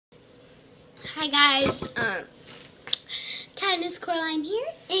Hi guys, Katnisscoraline here,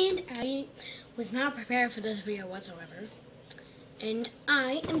 and I was not prepared for this video whatsoever. And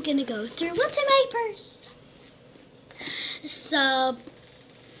I am gonna go through what's in my purse. So,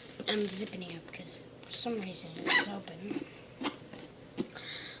 I'm zipping it up because for some reason it's open.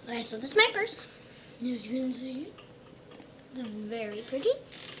 Okay, so this is my purse. As you can see, it's very pretty.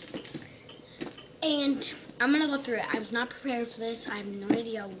 And I'm gonna go through it. I was not prepared for this. I have no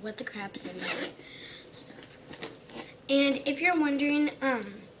idea what the crap's in there. So. And if you're wondering,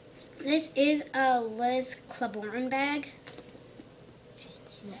 this is a Liz Claiborne bag. You can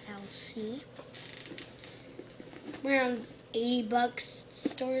see the LC. Around 80 bucks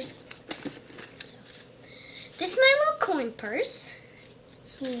stores. So. This is my little coin purse.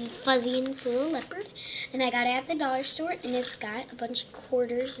 It's a little fuzzy and it's a little leopard. And I got it at the dollar store, and it's got a bunch of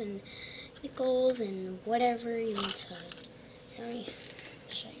quarters and nickels and whatever you want to. Let me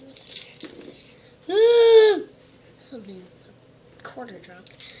show you what's in there. Something, a quarter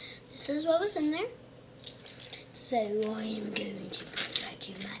dropped. This is what was in there. So I am going to put that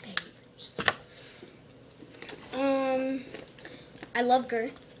in my papers. I love Gur,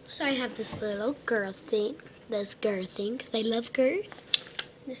 so I have this little girl thing. This Gur thing, because I love Gur.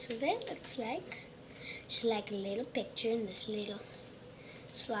 This is what it looks like. Just like a little picture in this little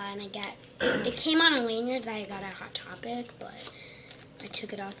slide, and I got it came on a lanyard that I got at Hot Topic, but I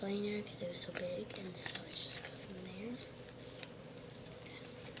took it off the lanyard because it was so big, and so it just goes in there.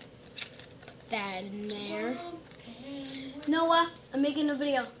 Put that in there. Noah, I'm making a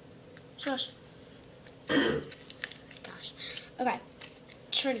video. Shush. Gosh. Okay.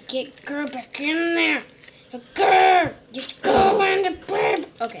 Try to get Gur back in there. Gur, just go in the bed.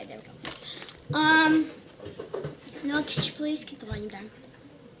 Okay, there we go. Noah, could you please get the volume down?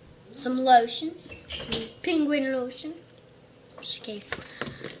 Some lotion, penguin lotion, just in case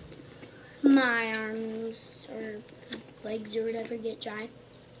my arms or legs or whatever get dry.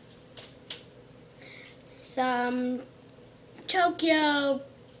 Some Tokyo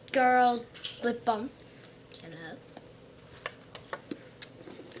Girl lip balm. Shut up.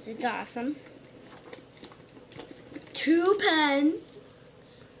 'Cause it's awesome. 2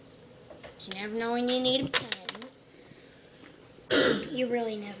 pens. You never know when you need a pen. You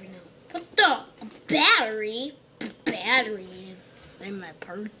really never know. What the? A battery? A battery is in my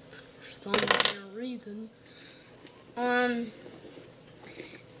purse for some reason. And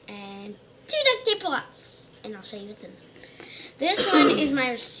 2 duct tape plus. And I'll show you what's in there. This one is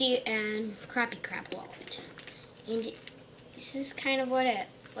my receipt and crappy crap wallet. And this is kind of what it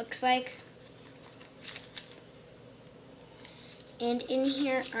looks like. And in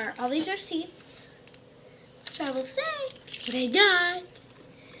here are all these receipts, which I will say what I got.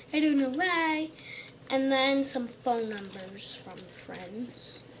 I don't know why. And then some phone numbers from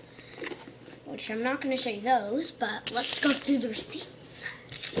friends, which I'm not going to show you those, but let's go through the receipts.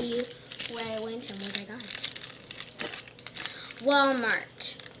 See where I went and what I got.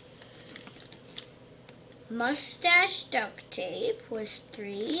 Walmart. Mustache duct tape was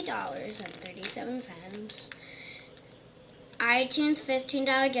 $3.37. iTunes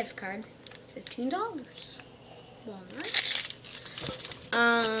 $15 gift card, $15. Walmart.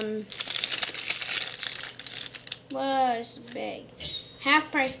 Was big.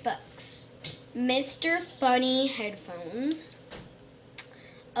 Half price books. Mr. Funny headphones.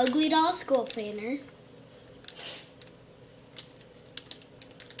 Ugly Doll school planner.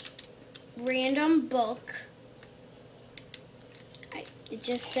 Random book. It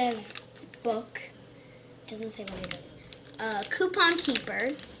just says book. It doesn't say what it is. Coupon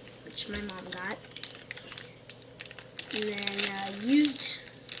keeper, which my mom got. And then used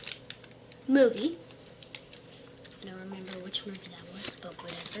movie. I don't remember which movie that was, but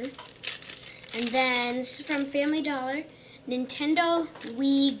whatever. And then this is from Family Dollar, Nintendo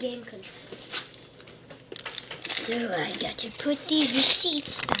Wii game controller. So I got to put these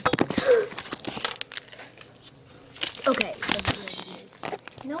receipts back. Okay.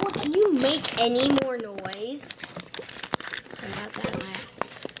 Noah, can you make any more noise? Sorry about that, my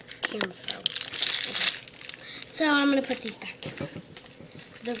camera fell. Okay. So I'm going to put these back.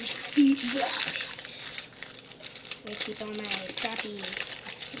 The receipt wallet. I'm going to keep all my crappy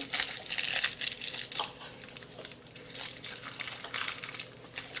receipts.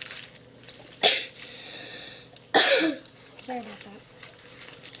 Sorry about that.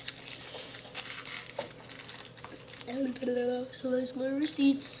 So there's my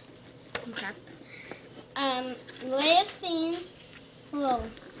receipts. Okay. Last thing, well,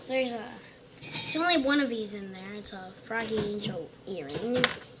 there's only one of these in there. It's a Froggy Angel earring.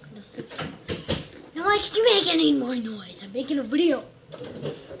 No, like, could you make any more noise? I'm making a video.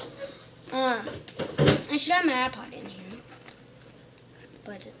 I should have my iPod in here,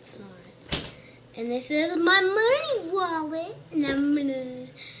 but it's not. And this is my money wallet, and I'm gonna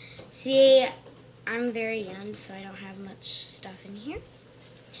see. I'm very young, so I don't have much stuff in here.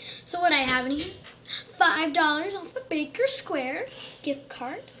 So what I have in here: $5 off the Baker Square gift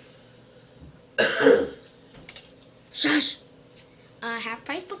card. Shush. Half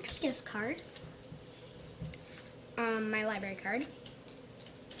Price Books gift card. My library card.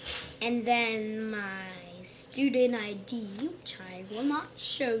 And then my student ID, which I will not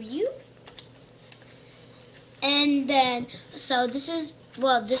show you. And then, so this is,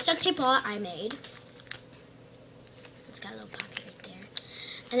 well, this duct tape wallet I made. It's got a little pocket right there.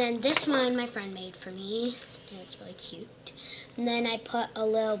 And then this one my friend made for me. And it's really cute. And then I put a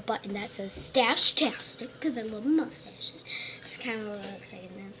little button that says Stash-tastic, because I love mustaches. It's kind of a little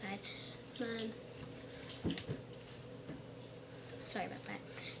exciting inside. Sorry about that.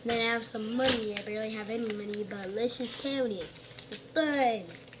 And then I have some money. I barely have any money, but let's just count it. It's fun.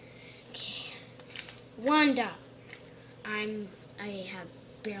 Okay. $1. I have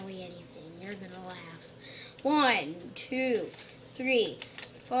barely anything. You're gonna laugh. 1, 2, 3,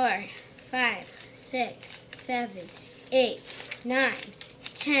 4, 5, 6, 7, 8, 9,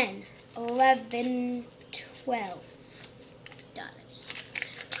 10, 11, $12.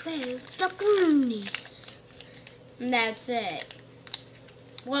 12 buckaroonies. And that's it.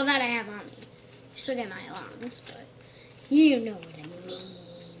 Well, that I have on me. Still get my allowance, but you know what I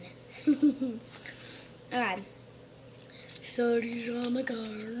mean. Alright. So these are all my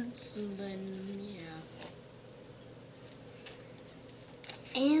cards, and then, yeah.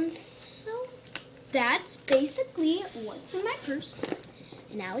 And so, that's basically what's in my purse.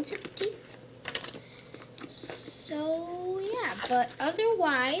 And now it's empty. So, yeah. But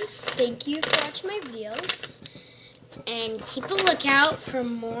otherwise, thank you for watching my videos. And keep a lookout for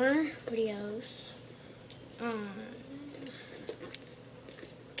more videos.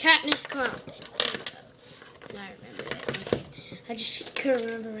 Katnisscoraline. Now I remember it. Okay. I just couldn't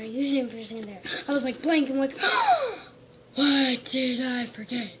remember my username for a second there. I was like blank. I'm like, what did I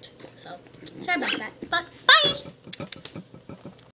forget? So, sorry about that. But bye!